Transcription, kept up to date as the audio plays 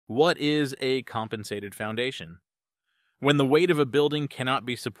What is a compensated foundation? When the weight of a building cannot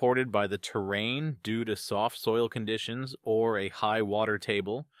be supported by the terrain due to soft soil conditions or a high water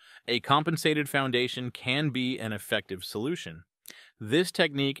table, a compensated foundation can be an effective solution. This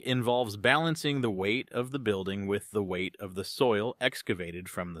technique involves balancing the weight of the building with the weight of the soil excavated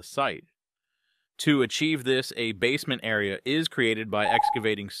from the site. To achieve this, a basement area is created by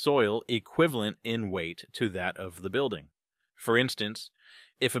excavating soil equivalent in weight to that of the building. For instance,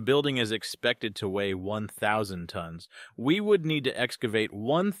 if a building is expected to weigh 1,000 tons, we would need to excavate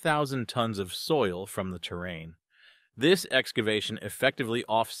 1,000 tons of soil from the terrain. This excavation effectively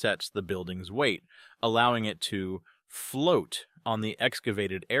offsets the building's weight, allowing it to float on the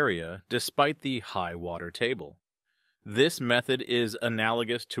excavated area despite the high water table. This method is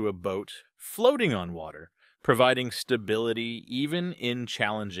analogous to a boat floating on water, providing stability even in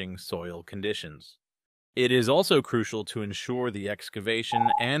challenging soil conditions. It is also crucial to ensure the excavation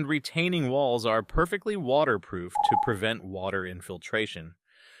and retaining walls are perfectly waterproof to prevent water infiltration,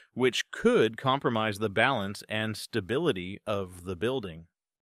 which could compromise the balance and stability of the building.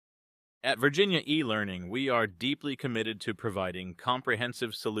 At Virginia e-Learning, we are deeply committed to providing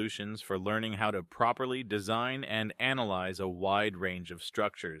comprehensive solutions for learning how to properly design and analyze a wide range of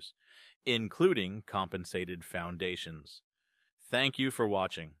structures, including compensated foundations. Thank you for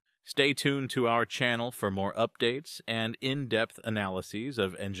watching. Stay tuned to our channel for more updates and in-depth analyses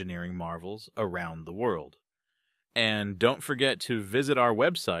of engineering marvels around the world. And don't forget to visit our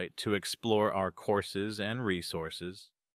website to explore our courses and resources.